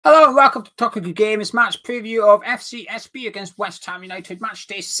Hello and welcome to Talk a Good Game. It's match preview of FCSB against West Ham United, match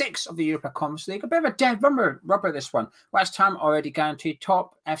day 6 of the Europa Conference League. A bit of a dead rubber this one. West Ham already guaranteed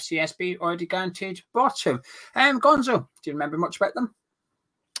top, FCSB already guaranteed bottom. Gonzo, do you remember much about them?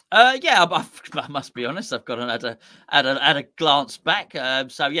 Yeah, I must be honest. I've got had a glance back.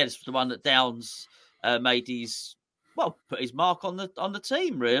 So yeah, this was the one that Downs made put his mark on the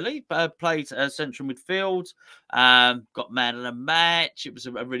team. Really, played central midfield. Got man of the match. It was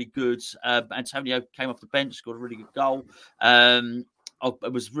a really good. Antonio came off the bench, scored a really good goal.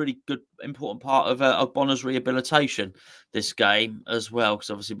 It was really good, important part of Bonner's rehabilitation this game as well,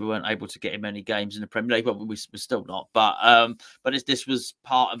 because obviously we weren't able to get him any games in the Premier League, but we're still not. But this was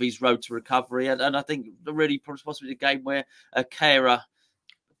part of his road to recovery, and I think really possibly the game where Kehrer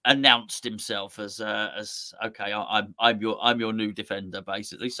announced himself as okay, I'm your new defender,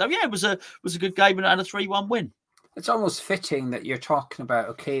 basically. So yeah, it was a good game and a 3-1 win. It's almost fitting that you're talking about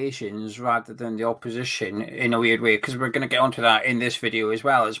occasions rather than the opposition in a weird way, because we're going to get onto that in this video as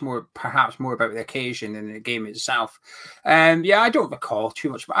well. It's perhaps more about the occasion than the game itself. Yeah, I don't recall too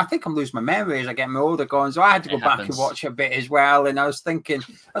much, but I think I'm losing my memory as I get my older going. So I had to go back and watch a bit as well. And I was like,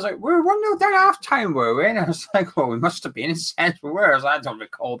 we're 1-0 down at half time, were we? And I was like, well, we must have been in a sense, we were. I don't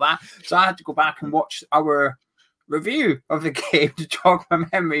recall that. So I had to go back and watch our review of the game to jog my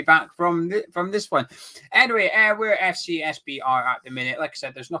memory back from this one. Anyway, where FCSB are at the minute, like I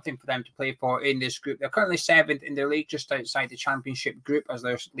said, there's nothing for them to play for in this group. They're currently 7th in their league, just outside the championship group, as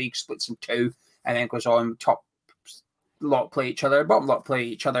their league splits in 2 and then goes on. Top lot play each other, bottom lot play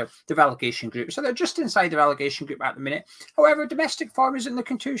each other, the relegation group. So they're just inside the relegation group at the minute. However, domestic form isn't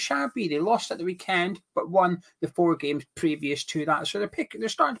looking too shabby. They lost at the weekend, but won the 4 games previous to that. So they're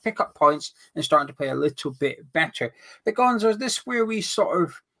starting to pick up points and starting to play a little bit better. But Gonzo, is this where we sort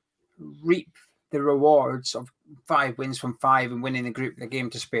of reap the rewards of 5 wins from 5 and winning the group with a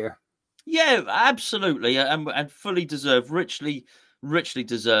game to spare? Yeah, absolutely, and fully deserved, richly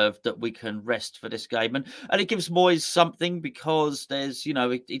deserved that we can rest for this game, and it gives Moyes something, because there's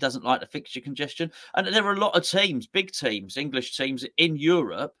he doesn't like the fixture congestion, and there are a lot of teams, big teams, English teams in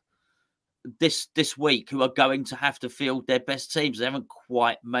Europe this week who are going to have to field their best teams. They haven't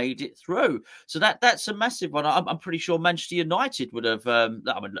quite made it through, so that's a massive one. I'm pretty sure Manchester United would have. I mean,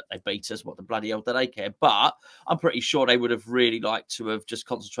 look, they beat us. What the bloody hell do they care? But I'm pretty sure they would have really liked to have just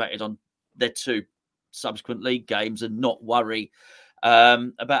concentrated on their 2 subsequent league games and not worry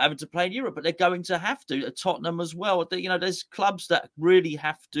about having to play in Europe. But they're going to have to. Tottenham as well. There's clubs that really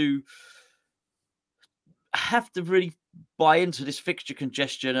have to really buy into this fixture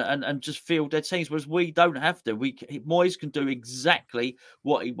congestion and just field their teams, whereas we don't have to. Moyes can do exactly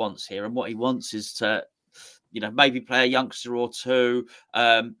what he wants here, and what he wants is to maybe play a youngster or 2,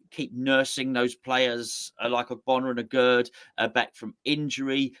 keep nursing those players like a Bonner and a Gerd back from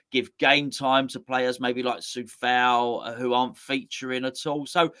injury, give game time to players maybe like Soufal who aren't featuring at all.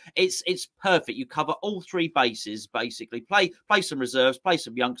 So it's perfect. You cover all 3 bases, basically. Play some reserves, play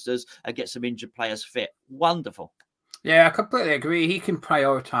some youngsters, and get some injured players fit. Wonderful. Yeah, I completely agree. He can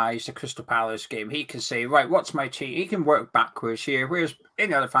prioritise the Crystal Palace game. He can say, right, what's my team? He can work backwards here. Whereas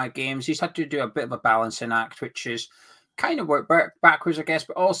in the other 5 games, he's had to do a bit of a balancing act, which is kind of work backwards, I guess,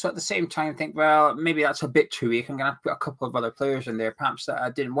 but also at the same time think, well, maybe that's a bit too weak. I'm going to have to put a couple of other players in there, perhaps that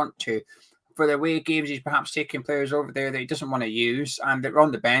I didn't want to. For the away games, he's perhaps taking players over there that he doesn't want to use, and they're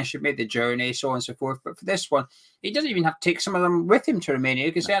on the bench. They've made the journey, so on and so forth. But for this one, he doesn't even have to take some of them with him to Romania,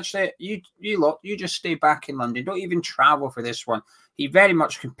 because actually, you just stay back in London. Don't even travel for this one. He very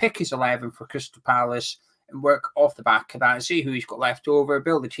much can pick his 11 for Crystal Palace and work off the back of that and see who he's got left over,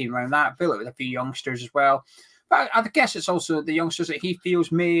 build the team around that, build it with a few youngsters as well. But I guess it's also the youngsters that he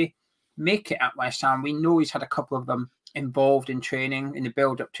feels may make it at West Ham. We know he's had a couple of them involved in training in the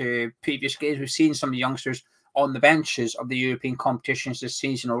build-up to previous games. We've seen some of the youngsters on the benches of the European competitions this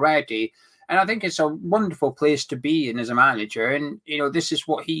season already. And I think it's a wonderful place to be in as a manager. And, this is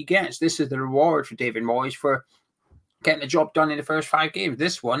what he gets. This is the reward for David Moyes for getting the job done in the first 5 games.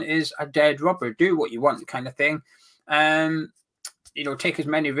 This one is a dead rubber. Do what you want kind of thing. Take as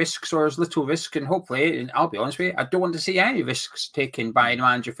many risks or as little risk, and hopefully, and I'll be honest with you, I don't want to see any risks taken by the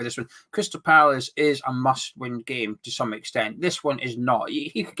manager for this one. Crystal Palace is a must-win game to some extent. This one is not.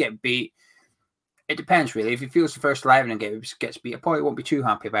 He could get beat. It depends, really. If he feels the first 11 and gets beat, I probably won't be too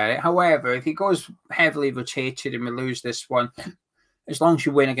happy about it. However, if he goes heavily rotated and we lose this one, as long as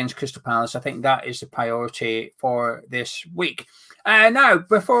you win against Crystal Palace, I think that is the priority for this week. Now,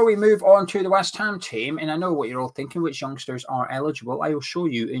 before we move on to the West Ham team, and I know what you're all thinking, which youngsters are eligible, I will show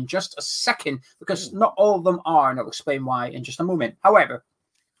you in just a second, because not all of them are, and I'll explain why in just a moment. However,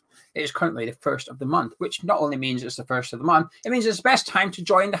 It is currently the 1st of the month, which not only means it's the 1st of the month, it means it's the best time to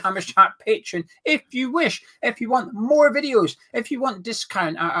join the Hammers Chat Patreon if you wish. If you want more videos, if you want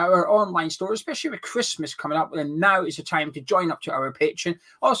discount at our online store, especially with Christmas coming up, then now is the time to join up to our Patreon.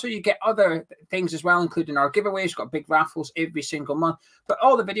 Also, you get other things as well, including our giveaways. We've got big raffles every single month. But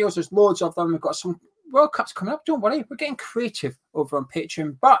all the videos, there's loads of them. We've got some World Cups coming up. Don't worry, we're getting creative over on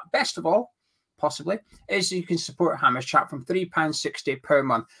Patreon. But best of all, possibly, is you can support Hammers Chat from £3.60 per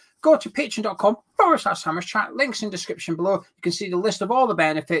month. Go to patreon.com/Hammers Chat. Links in description below. You can see the list of all the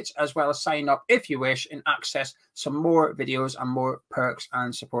benefits as well as sign up if you wish and access some more videos and more perks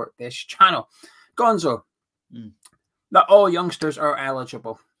and support this channel. Gonzo, that all youngsters are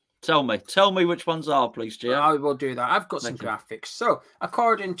eligible. Tell me which ones are, please, Gio. I will do that. I've got some graphics. So,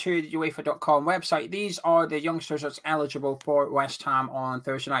 according to the UEFA.com website, these are the youngsters that's eligible for West Ham on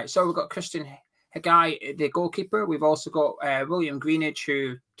Thursday night. So, we've got Christian Higai, the goalkeeper. We've also got William Greenidge,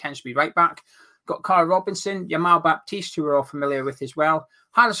 who tends to be right back. Got Carl Robinson, Yamal Baptiste, who we're all familiar with as well.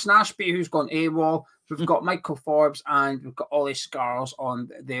 Harrison Ashby, who's gone AWOL. We've got Michael Forbes, and we've got Ollie Scarles on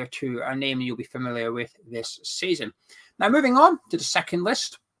there too, a name you'll be familiar with this season. Now, moving on to the second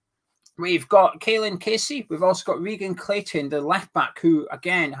list. We've got Kaelan Casey. We've also got Regan Clayton, the left back, who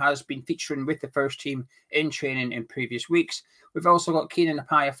again has been featuring with the first team in training in previous weeks. We've also got Keenan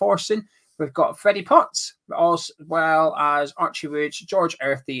Apaya Forson. We've got Freddie Potts, as well as Archie Woods, George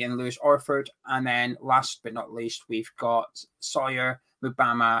Earthy, and Lewis Orford. And then last but not least, we've got Sawyer,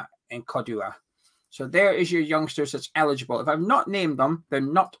 Mubama, and Kodua. So there is your youngsters that's eligible. If I've not named them, they're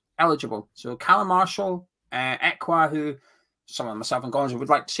not eligible. So Callum Marshall, Ekwa, who someone myself and Gonzo would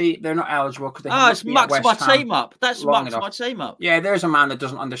like to see, they're not eligible because they it's mucks my team up. That's mucks my team up. Yeah, there's a man that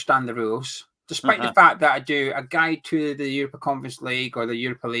doesn't understand the rules. Despite the fact that I do a guide to the Europa Conference League or the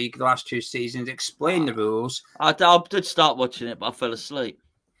Europa League the last 2 seasons, explain the rules. I did start watching it, but I fell asleep.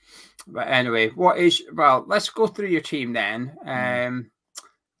 But anyway, let's go through your team then.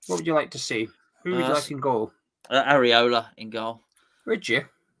 What would you like to see? Who would you like in goal? Areola in goal. Would you?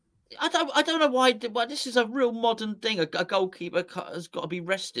 I don't know why this is a real modern thing. A goalkeeper has got to be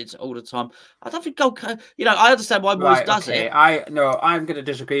rested all the time. I don't think I understand why Moyes does it. I'm going to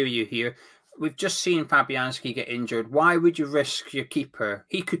disagree with you here. We've just seen Fabianski get injured. Why would you risk your keeper?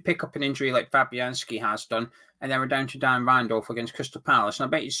 He could pick up an injury like Fabianski has done, and then we're down to Dan Randolph against Crystal Palace. And I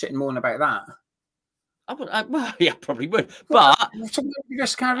bet you're sitting moaning about that. Well, yeah, probably would. But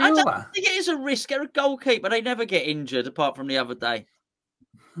risk I don't think it is a risk. They're a goalkeeper. They never get injured, apart from the other day.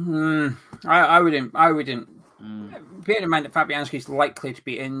 I wouldn't. Bearing in mind that Fabianski is likely to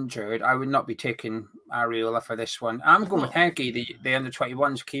be injured, I would not be taking Areola for this one. I'm going with Heggie, the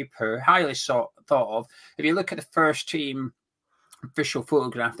under-21s keeper, highly thought of. If you look at the first team official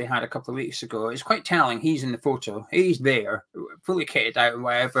photograph they had a couple of weeks ago, it's quite telling. He's in the photo. He's there, fully kitted out and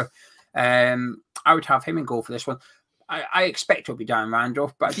whatever. I would have him in goal for this one. I expect it'll be Dan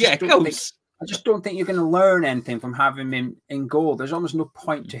Randolph, but I just don't think you're going to learn anything from having him in goal. There's almost no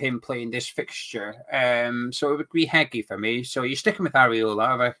point to him playing this fixture. So it would be Heggie for me. So you're sticking with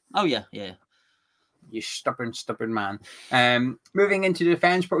Areola. Oh, yeah. You stubborn man. Moving into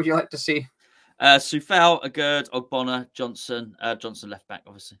defence, what would you like to see? Soufal, Agurd, Ogbonna, Johnson. Johnson left back,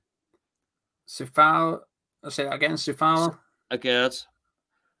 obviously. Soufal, I'll say that again. Soufal, Agurd,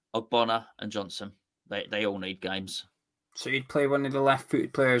 Ogbonna, and Johnson. They all need games. So you'd play one of the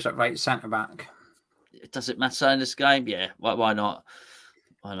left-footed players at right centre-back? Does it matter in this game? Yeah. Why not?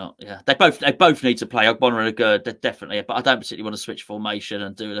 Why not? Yeah. They both need to play. Ogbonna and Agurd, definitely. But I don't particularly want to switch formation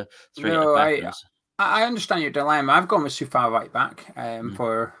and do the 3 at the back. I understand your dilemma. I've gone with Soufal right back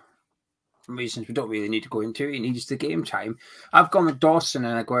for reasons we don't really need to go into. He needs the game time. I've gone with Dawson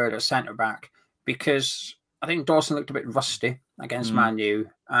and Agurd at centre-back because I think Dawson looked a bit rusty against Man U,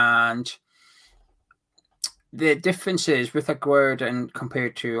 and the difference is with Agurd and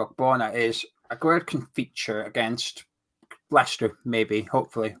compared to Ogbonna is Agurd can feature against Leicester, maybe.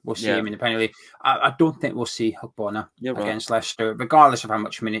 Hopefully, we'll see him in the Premier League. I don't think we'll see Ogbonna against Leicester, regardless of how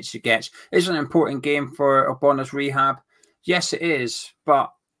much minutes he gets. It's an important game for Ogbonna's rehab. Yes, it is,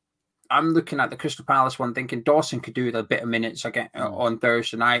 but I'm looking at the Crystal Palace one thinking Dawson could do a bit of minutes again on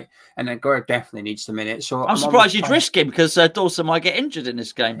Thursday night, and then Agurd definitely needs the minutes. So I'm surprised you'd risk him because Dawson might get injured in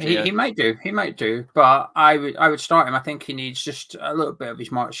this game. He might do, but I would start him. I think he needs just a little bit of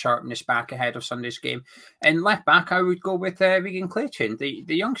his mark sharpness back ahead of Sunday's game. And left back, I would go with Regan Clayton, the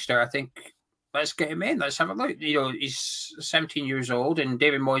youngster. I think let's get him in. Let's have a look. He's 17 years old, and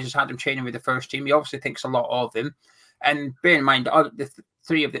David Moyes has had him training with the first team. He obviously thinks a lot of him. And bear in mind,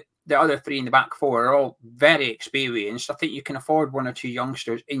 the other 3 in the back 4 are all very experienced. I think you can afford 1 or 2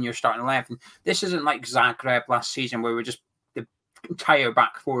 youngsters in your starting 11. This isn't like Zagreb last season where we're just the entire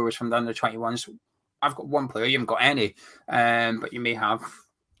back four was from the under-21s. I've got one player, you haven't got any, but you may have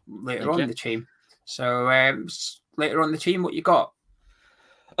later on in the team. So later on in the team, what you got?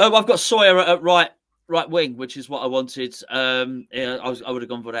 I've got Sawyer at right wing, which is what I wanted. I would have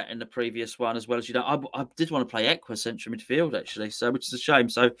gone for that in the previous one as well. As you know, I did want to play Equa central midfield actually, so which is a shame.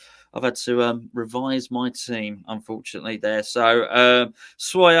 So I've had to revise my team, unfortunately there. So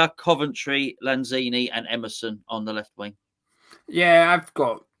Sawyer, Coventry, Lanzini, and Emerson on the left wing. Yeah,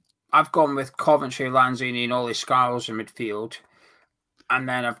 I've gone with Coventry, Lanzini, and Ollie Scarles in midfield, and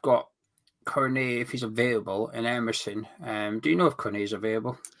then I've got Cornet if he's available, and Emerson. Do you know if Cornet is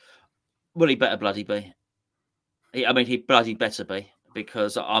available? Well, he better bloody be. He bloody better be,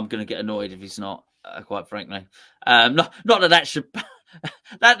 because I'm going to get annoyed if he's not. Quite frankly, not that should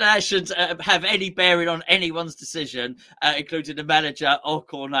that should have any bearing on anyone's decision, including the manager or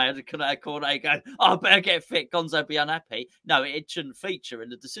Cornet. Cornet going, "Oh, I better get fit." Gonzo be unhappy. No, it shouldn't feature in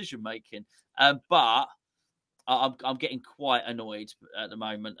the decision making. But I'm getting quite annoyed at the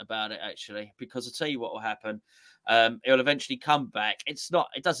moment about it, actually, because I'll tell you what will happen. He'll eventually come back. It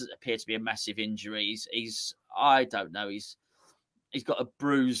doesn't appear to be a massive injury. I don't know. He's got a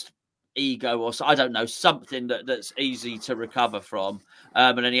bruised ego or so, I don't know, something that's easy to recover from.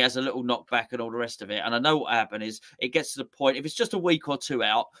 And then he has a little knockback and all the rest of it. And I know what happened is it gets to the point, if it's just a week or two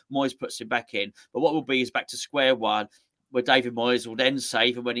out, Moyes puts him back in. But what will be is back to square one, where David Moyes will then say,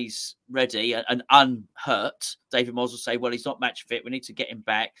 even when he's ready and unhurt, David Moyes will say, well, he's not match fit. We need to get him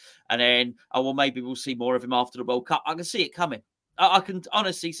back. And then, maybe we'll see more of him after the World Cup. I can see it coming. I can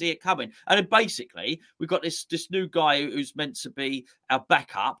honestly see it coming. And then basically, we've got this new guy who's meant to be our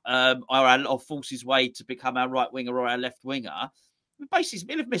backup, or force his way to become our right winger or our left winger. Basically,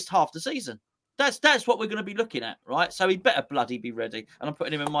 he'll have missed half the season. That's what we're going to be looking at, right? So he better bloody be ready. And I'm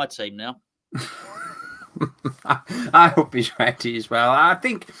putting him in my team now. I hope he's ready as well. I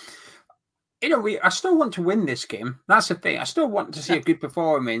think, I still want to win this game. That's the thing. I still want to see a good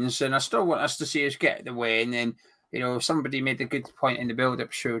performance, and I still want us to see us get the win. And somebody made a good point in the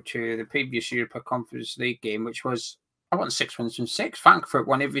build-up show to the previous Europa Conference League game, which was, I want 6 wins from 6. Frankfurt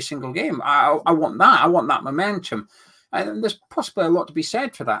won every single game. I want that. I want that momentum. And there's possibly a lot to be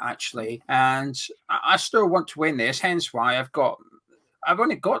said for that, actually. And I still want to win this, hence why I've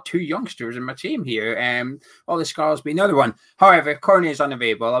only got 2 youngsters in my team here. Ollie Scarles be another one. However, if Cornet is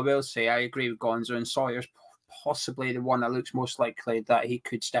unavailable, I will say I agree with Gonzo, and Sawyer's possibly the one that looks most likely that he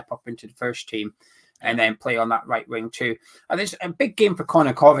could step up into the first team and then play on that right wing too. And there's a big game for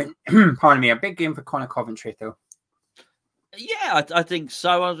Connor Coventry. Pardon me, a big game for Connor Coventry though. Yeah, I think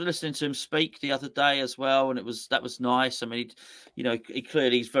so. I was listening to him speak the other day as well, and that was nice. I mean, he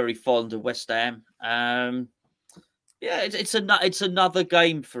clearly is very fond of West Ham. Yeah, it's another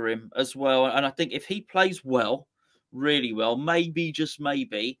game for him as well. And I think if he plays well, really well, maybe, just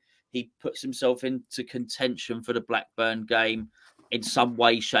maybe, he puts himself into contention for the Blackburn game in some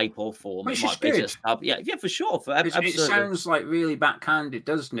way, shape, or form. Which it might be just yeah, for sure. Absolutely. It sounds like really backhanded,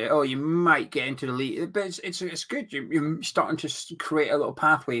 doesn't it? Oh, you might get into the league, but it's good. You're starting to create a little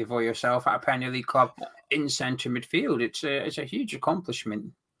pathway for yourself at a Premier League club in centre midfield. It's a huge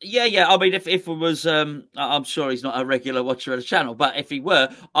accomplishment. Yeah. I mean, if it was, I'm sure he's not a regular watcher of the channel, but if he were,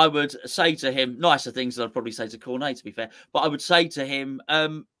 I would say to him nicer things than I'd probably say to Cornet, to be fair. But I would say to him,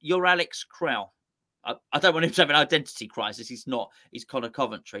 "You're Alex Crowell." I don't want him to have an identity crisis. He's not. He's Connor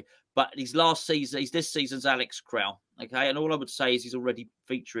Coventry. But he's this season's Alex Crowell. Okay, and all I would say is he's already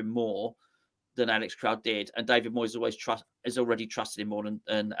featuring more than Alex Crowell did, and David Moyes has already trusted him more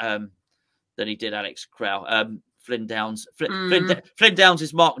than he did Alex Crowell. Flynn Downs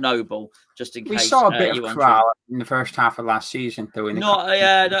is Mark Noble, just in case. We saw a bit of Crowell in the first half of last season, though. Not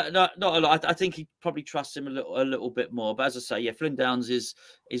a lot. I think he probably trusts him a little bit more. But as I say, yeah, Flynn Downs is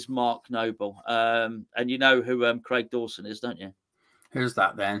Mark Noble. And you know who Craig Dawson is, don't you? Who's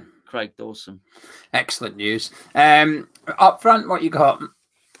that then? Craig Dawson. Excellent news. Up front, what you got?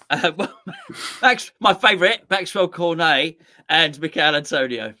 Well, my favourite, Maxwell Cornet and Mikel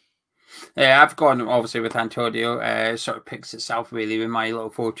Antonio. Yeah, I've gone obviously with Antonio. Sort of picks itself really with my little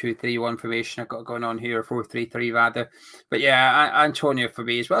 4-2-3-1 formation I've got going on here, 4-3-3 rather. But yeah, Antonio for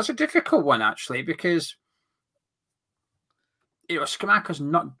me as well. It's a difficult one actually because Scamacca's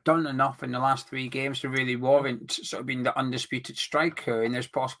not done enough in the last 3 games to really warrant sort of being the undisputed striker, and there's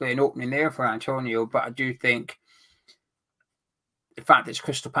possibly an opening there for Antonio. But I do think the fact that it's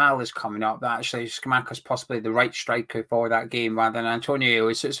Crystal Palace coming up, that actually Scamacca's possibly the right striker for that game rather than Antonio.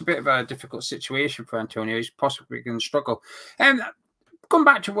 It's a bit of a difficult situation for Antonio. He's possibly going to struggle. Going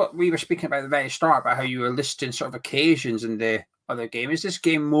back to what we were speaking about at the very start, about how you were listing sort of occasions in the other game, is this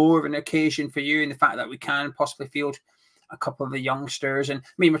game more of an occasion for you in the fact that we can possibly field a couple of the youngsters. And I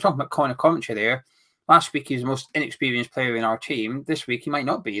mean, we're talking about corner commentary there. Last week, he was the most inexperienced player in our team. This week, he might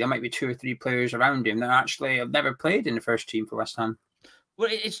not be. There might be 2 or 3 players around him that actually have never played in the first team for West Ham. Well,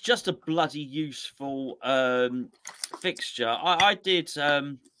 it's just a bloody useful fixture. I did,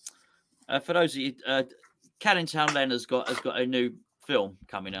 for those of you, Cannington Len has got a new film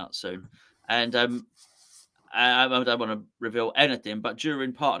coming out soon. And I don't want to reveal anything, but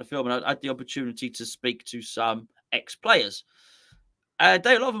during part of the film, I had the opportunity to speak to some ex-players. A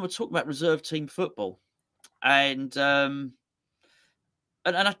lot of them were talking about reserve team football. And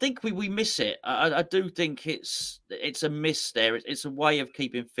I think we miss it. I do think it's a miss there. It's a way of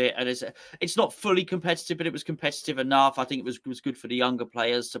keeping fit, and it's not fully competitive, but it was competitive enough. I think it was good for the younger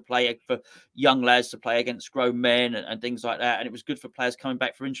players to play, for young lads to play against grown men and things like that. And it was good for players coming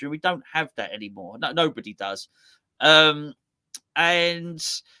back from injury. We don't have that anymore. No, nobody does. And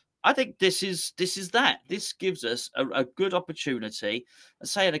I think this is that. This gives us a good opportunity. I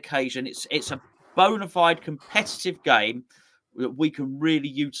say an occasion. It's a bona fide competitive game that we can really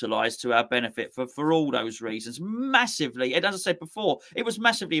utilise to our benefit for all those reasons. Massively, and as I said before, it was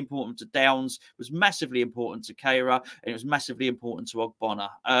massively important to Downs, it was massively important to Keira, and it was massively important to Ogbonna.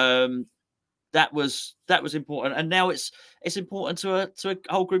 That was important, and now it's important to a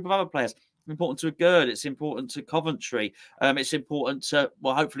whole group of other players. It's important to Gerd, it's important to Coventry, it's important to,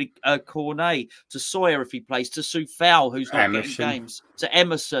 well, hopefully Cornet, to Sawyer if he plays, to Soufal, who's not getting games, to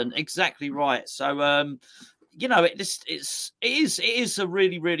Emerson. Exactly right. So you know, it is a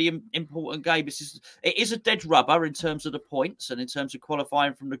really, really important game. It is a dead rubber in terms of the points and in terms of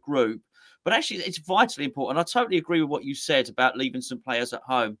qualifying from the group. But actually, it's vitally important. I totally agree with what you said about leaving some players at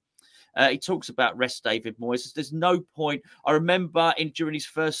home. He talks about rest David Moyes. There's no point. I remember during his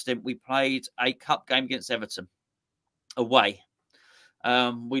first stint, we played a cup game against Everton away.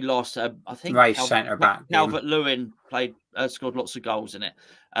 We lost, I think, right centre back. Calvert-Lewin scored lots of goals in it.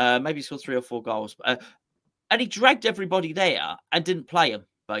 Maybe he scored 3 or 4 goals. And he dragged everybody there and didn't play them,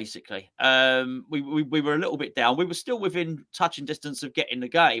 basically. We were a little bit down. We were still within touching distance of getting the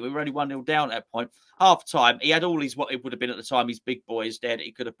game. We were only 1-0 down at that point. Half time, he had all what it would have been at the time, his big boys there that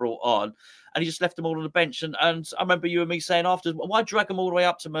he could have brought on. And he just left them all on the bench. And I remember you and me saying after, why drag them all the way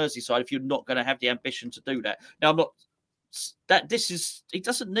up to Merseyside if you're not going to have the ambition to do that? Now, I'm not... he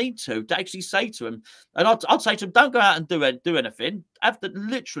doesn't need to actually say to him, and I'd say to him, don't go out and do anything.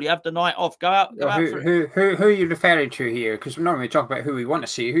 Literally have the night off. Go out. Who are you referring to here? Because normally we talk about who we want to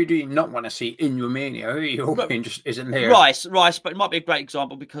see. Who do you not want to see in Romania? Who are you hoping just isn't there? Rice, but it might be a great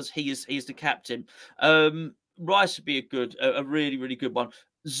example because he is the captain. Rice would be a really, really good one.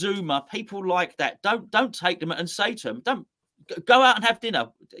 Zuma, people like that. Don't take them and say to them, don't. Go out and have dinner.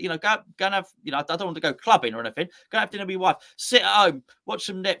 You know, go and have. You know, I don't want to go clubbing or anything. Go and have dinner with your wife. Sit at home, watch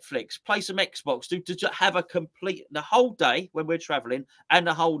some Netflix, play some Xbox. To have the whole day when we're travelling and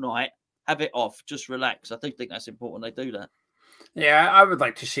the whole night. Have it off. Just relax. I do think that's important. They do that. Yeah, I would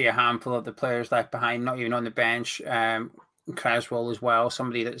like to see a handful of the players left behind, not even on the bench. Creswell as well,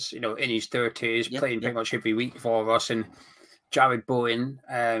 somebody that's in his 30s, playing pretty much every week for us, and Jared Bowen,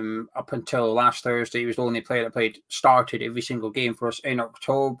 up until last Thursday, he was the only player that started every single game for us in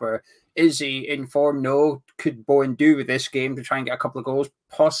October. Is he in form? No. Could Bowen do with this game to try and get a couple of goals?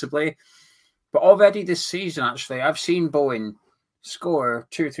 Possibly. But already this season, actually, I've seen Bowen score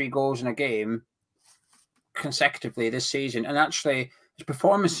 2 or 3 goals in a game consecutively this season. And actually, his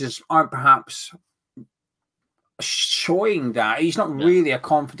performances aren't perhaps showing that. He's not really a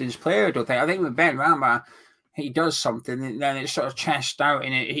confidence player, I don't think. I think with Ben Rama, he does something, and then it's sort of chest out,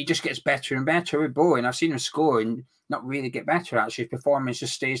 and he just gets better and better with Bowen. I've seen him score and not really get better, actually. His performance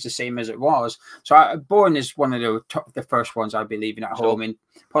just stays the same as it was. So Bowen is one of the first ones I'd be leaving at home, and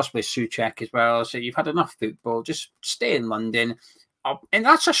possibly Souček as well. So you've had enough football. Just stay in London. And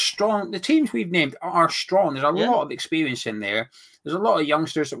that's the teams we've named are strong. There's a lot of experience in there. There's a lot of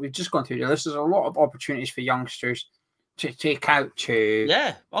youngsters that we've just gone through the list. There's a lot of opportunities for youngsters to take out to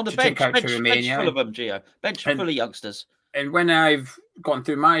on the bench Romania. Full of them, Geo. Bench full of youngsters. And when I've gone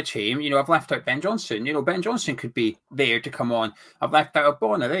through my team, I've left out Ben Johnson. Ben Johnson could be there to come on. I've left out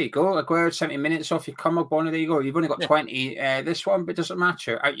Ogbonna. There you go. Aguero, 70 minutes off. You come Ogbonna. There you go. You've only got 20 this one, but it doesn't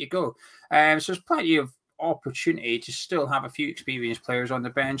matter. Out you go. So there's plenty of opportunity to still have a few experienced players on the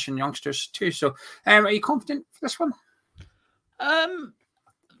bench and youngsters too. So, are you confident for this one?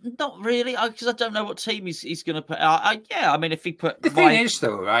 Not really, because I don't know what team he's going to put out. I mean, if he put thing is,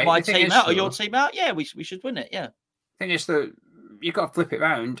 though, right? My team out or your team out, we should win it. Yeah. The thing is, though, you've got to flip it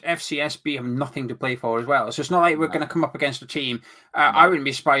around. FCSB have nothing to play for as well, so it's not like we're going to come up against a team. I wouldn't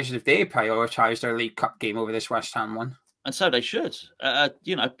be surprised if they prioritised their League Cup game over this West Ham one. And so they should,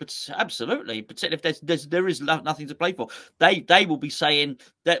 you know, but absolutely. Particularly if there is nothing to play for, they will be saying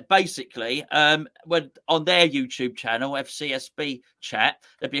that basically, when on their YouTube channel, FCSB chat,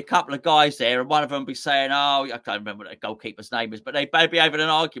 there'd be a couple of guys there, and one of them would be saying, "Oh, I can't remember what the goalkeeper's name is," but they'd be having an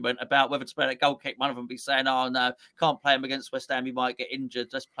argument about whether to play that goalkeeper. One of them would be saying, "Oh no, can't play him against West Ham. He might get injured.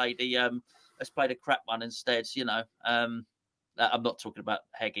 Let's play the crap one instead." You know. I'm not talking about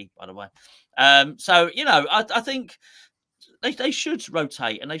Heggie, by the way. So you know, I think. They should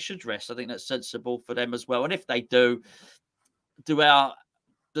rotate and they should rest. I think that's sensible for them as well. And if they do,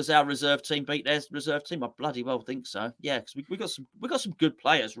 does our reserve team beat their reserve team? I bloody well think so. Yeah, because we got some good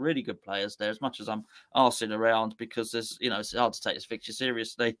players, really good players there. As much as I'm arsing around because there's it's hard to take this fixture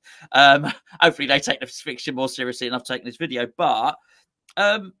seriously. Hopefully they take this fixture more seriously than I've taken this video. But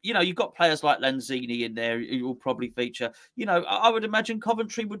you've got players like Lanzini in there who will probably feature. I would imagine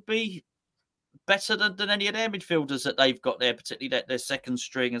Coventry would be better than any of their midfielders that they've got there, particularly their second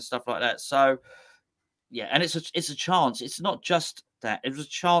string and stuff like that. So, yeah, and it's a chance. It's not just that. It was a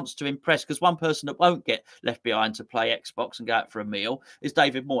chance to impress, because one person that won't get left behind to play Xbox and go out for a meal is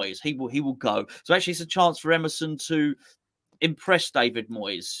David Moyes. He will go. So actually, it's a chance for Emerson to impress David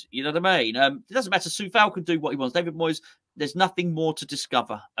Moyes. You know what I mean? It doesn't matter. Soufal can do what he wants. David Moyes, there's nothing more to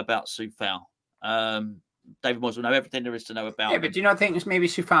discover about Soufal. David Moyes will know everything there is to know about him. But do you not think maybe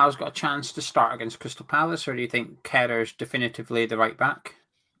Soufal's got a chance to start against Crystal Palace, or do you think Kerr's definitively the right back?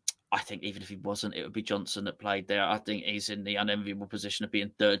 I think even if he wasn't, it would be Johnson that played there. I think he's in the unenviable position of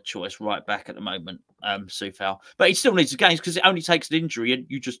being third choice right back at the moment, Soufal. But he still needs the games because it only takes an injury and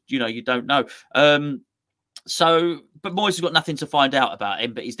you just, you don't know. But Moyes has got nothing to find out about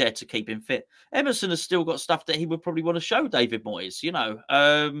him, but he's there to keep him fit. Emerson has still got stuff that he would probably want to show David Moyes,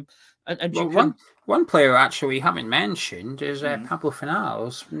 One player actually we haven't mentioned is Pablo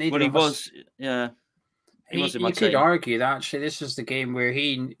Fornals. You could argue that actually this is the game where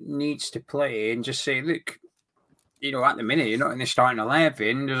he needs to play and just say, look, at the minute you're not in the starting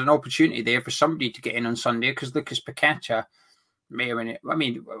 11. There's an opportunity there for somebody to get in on Sunday because Lucas Paqueta may or may. I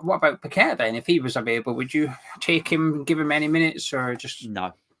mean, what about Paqueta then? If he was available, would you take him, give him any minutes, or just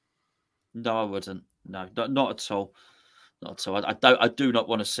no? No, I wouldn't. No, not at all. Not at all. I do not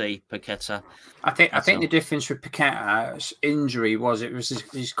want to see Paqueta. I think the difference with Paqueta's injury was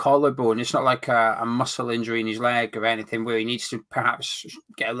his collarbone. It's not like a muscle injury in his leg or anything where he needs to perhaps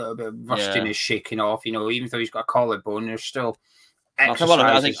get a little bit of rustiness shaken off. Even though he's got a collarbone, there's still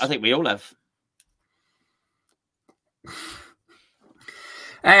exercises. I think we all have.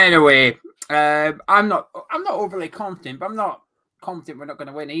 Anyway, I'm not overly confident, but I'm not confident we're not going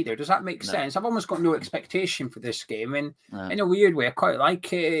to win either. Does that make sense? I've almost got no expectation for this game, and in a weird way, I quite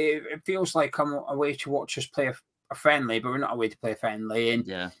like it. It feels like I'm away to watch us play a friendly, but we're not away to play a friendly.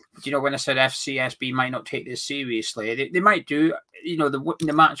 And when I said FCSB might not take this seriously, they might do.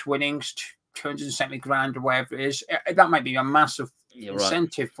 The match winnings, 270 grand or whatever it is, that might be a massive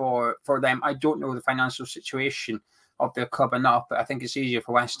incentive for them. I don't know the financial situation of their club enough, but I think it's easier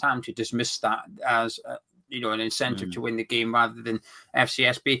for West Ham to dismiss that as an incentive to win the game rather than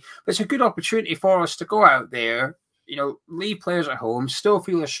FCSB. But it's a good opportunity for us to go out there, leave players at home, still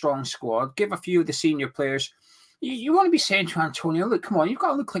feel a strong squad, give a few of the senior players. You want to be saying to Antonio, look, come on, you've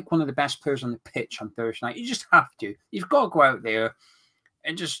got to look like one of the best players on the pitch on Thursday night. You just have to. You've got to go out there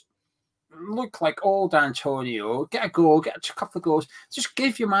and just look like old Antonio, get a goal, get a couple of goals, just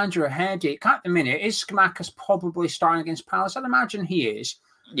give your manager a headache. At the minute, is Scamacca's probably starting against Palace? I'd imagine he is.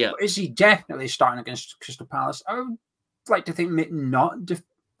 Yeah. But is he definitely starting against Crystal Palace? I would like to think not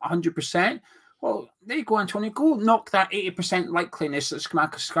 100%. Well, there you go, Antonio. Go knock that 80% likeliness that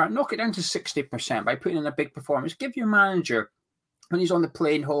Scamacca's starting, knock it down to 60% by putting in a big performance. Give your manager, when he's on the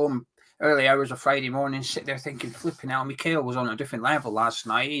plane home, early hours of Friday morning, sit there thinking, flipping out, Mikhail was on a different level last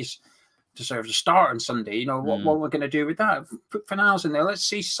night. He's deserves a start on Sunday. What we're going to do with that? Put Fornals in there. Let's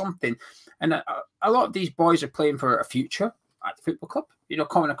see something. And a lot of these boys are playing for a future at the football club.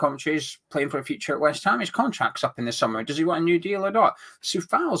 Conor Coventry is playing for a future at West Ham. His contract's up in the summer. Does he want a new deal or not?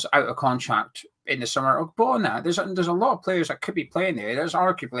 Soufal's out of contract in the summer. Ogbonna, there's a lot of players that could be playing there. There's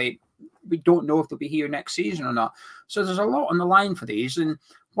arguably, we don't know if they'll be here next season or not. So there's a lot on the line for these. And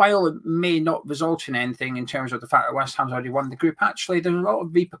while it may not result in anything in terms of the fact that West Ham's already won the group, actually there's a lot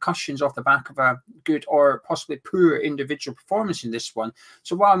of repercussions off the back of a good or possibly poor individual performance in this one.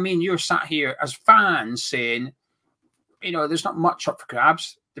 So while you're sat here as fans saying, there's not much up for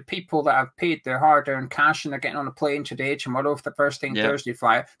grabs. The people that have paid their hard-earned cash and they're getting on a plane today, tomorrow, for the first thing Thursday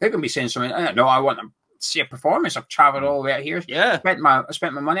flight, they're going to be saying something. I want to see a performance. I've travelled all the way out here. Yeah, I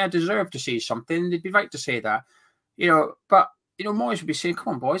spent my money. I deserve to see something. They'd be right to say that. But Moyes would be saying,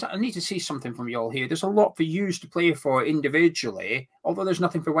 come on, boys, I need to see something from you all here. There's a lot for you to play for individually, although there's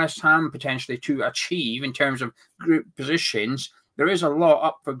nothing for West Ham potentially to achieve in terms of group positions. There is a lot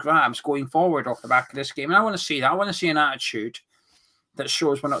up for grabs going forward off the back of this game. And I want to see that. I want to see an attitude that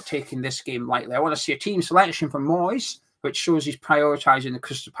shows we're not taking this game lightly. I want to see a team selection from Moyes, which shows he's prioritising the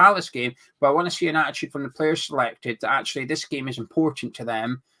Crystal Palace game. But I want to see an attitude from the players selected that actually this game is important to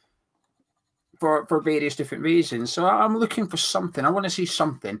them for various different reasons. So I'm looking for something. I want to see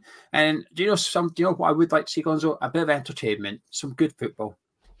something. And do you know what I would like to see, Gonzo? A bit of entertainment, some good football.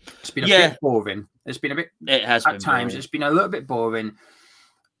 It's been a bit boring. It's been a bit. It has at times. Boring. It's been a little bit boring.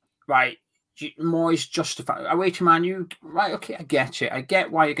 Right, Moyes justify away to Man U. Right, okay, I get it. I get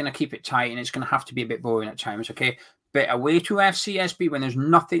why you're going to keep it tight, and it's going to have to be a bit boring at times. Okay, but away to FCSB when there's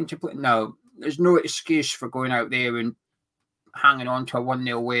nothing to play. No, there's no excuse for going out there and hanging on to a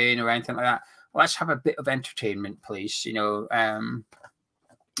 1-0 win or anything like that. Let's have a bit of entertainment, please.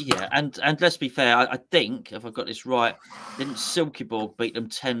 Yeah, and let's be fair. I think, if I've got this right, didn't Silkeborg beat them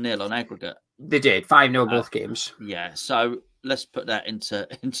 10-0 on aggregate? They did 5-0 both games. Yeah, so let's put that into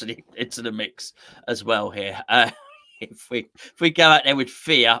the mix as well here. If we go out there with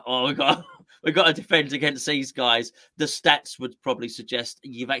fear, we've got to defend against these guys, the stats would probably suggest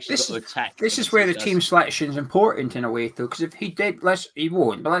you've actually got to attack. This is where the team selection is important in a way, though, because if he did, he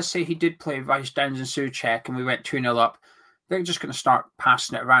won't, but let's say he did play Rice Downs and Souček and we went 2-0 up, they're just going to start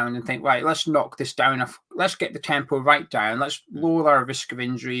passing it around and think, right, let's knock this down. Let's get the tempo right down. Let's lower our risk of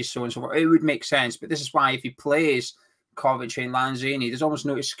injuries, so on and so forth. It would make sense, but this is why if he plays Kovacic and Lanzini, there's almost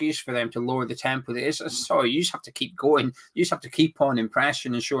no excuse for them to lower the tempo. Sorry, you just have to keep going. You just have to keep on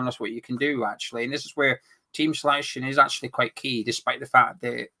impressing and showing us what you can do, actually. And this is where team selection is actually quite key, despite the fact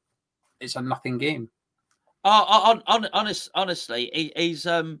that it's a nothing game. Honestly, he's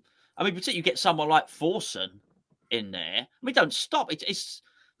particularly you get someone like Forson in there. I mean, don't stop. It's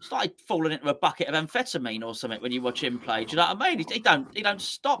like falling into a bucket of amphetamine or something when you watch him play. Do you know what I mean? He don't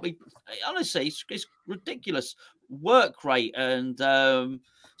stop. Honestly, it's ridiculous work rate, and so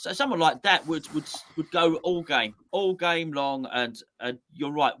someone like that would go all game long, and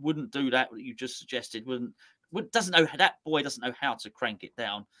you're right, wouldn't do that you just suggested. That boy doesn't know how to crank it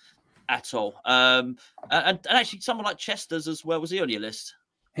down at all. And actually, someone like Chester's as well. Was he on your list?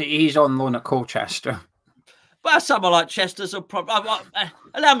 He's on loan at Colchester. But someone like Chester's will probably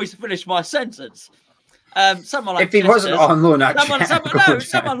allow me to finish my sentence. Someone like if he wasn't on loan,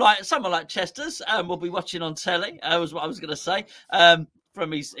 someone like Chester's will be watching on telly. Was what I was going to say.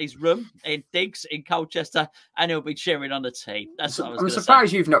 From his room in Diggs in Colchester, and he'll be cheering on the team. That's what I was. I'm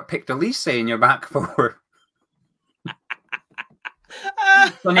surprised you've not picked Elise in your back four.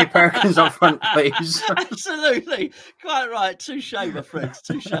 Sonny Perkins up front, please. Absolutely, quite right. Touche, my friends.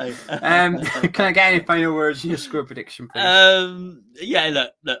 Touche. Can I get any final words in your score prediction, please? Yeah.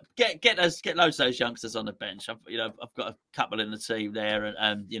 Look. Get loads of those youngsters on the bench. I've got a couple in the team there,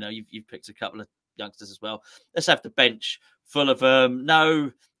 and you've picked a couple of youngsters as well. Let's have the bench full of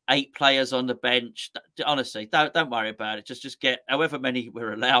no 8 players on the bench. Honestly, don't worry about it. Just get however many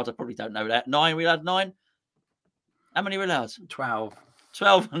we're allowed. I probably don't know that. 9. We had 9. How many were allowed? 12.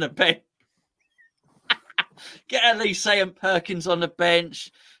 12 on the bench. Get Elise and Perkins on the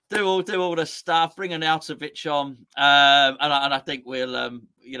bench. Do all the stuff. Bring an Arnautovic on, and I think we'll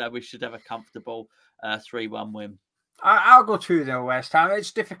we should have a comfortable 3-1 win. I'll go 2-0 West Ham.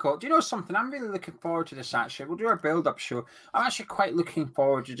 It's difficult. Do you know something? I'm really looking forward to this, actually. We'll do our build-up show. I'm actually quite looking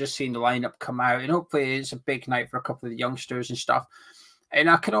forward to just seeing the lineup come out, and hopefully it's a big night for a couple of the youngsters and stuff. And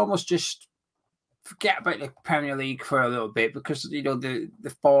I can almost just forget about the Premier League for a little bit, because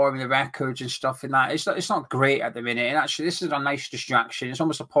the form and the records and stuff and that it's not great at the minute, and actually this is a nice distraction. It's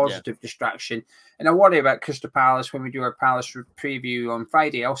almost a positive distraction, and I worry about Crystal Palace when we do our Palace preview on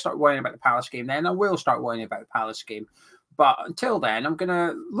Friday. I'll start worrying about the Palace game then. I will start worrying about the Palace game, but until then I'm going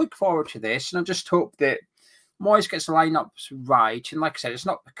to look forward to this, and I just hope that Moyes gets the lineups right. And like I said, it's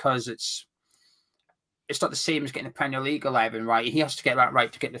not because it's not the same as getting the Premier League 11 right. He has to get that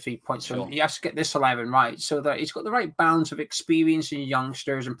right to get the 3 points. So he has to get this 11 right, so that he's got the right balance of experience and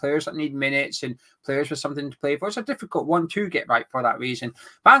youngsters and players that need minutes and players with something to play for. It's a difficult one to get right for that reason.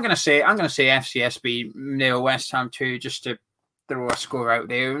 But I'm going to say FCSB 0, West Ham 2, just to throw a score out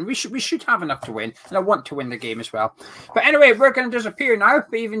there, and we should have enough to win, and I want to win the game as well. But anyway, we're going to disappear now.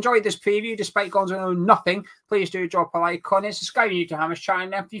 But you've enjoyed this preview despite Gonzo knowing nothing, please do drop a like on it, subscribe to Hammers Chat,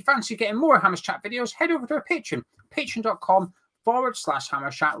 and if you fancy getting more Hammers Chat videos, head over to our Patreon,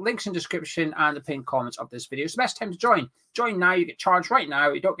 patreon.com/Hammers Chat. Links in description and the pinned comments of this video. It's the best time to join now. You get charged right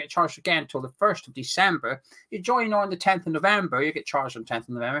now. You don't get charged again until the 1st of December. You join on the 10th of November, you get charged on 10th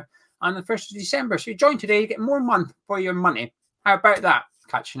of November and the 1st of December. So you join today, you get more month for your money. How about that?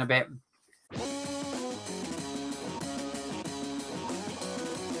 Catching a bit.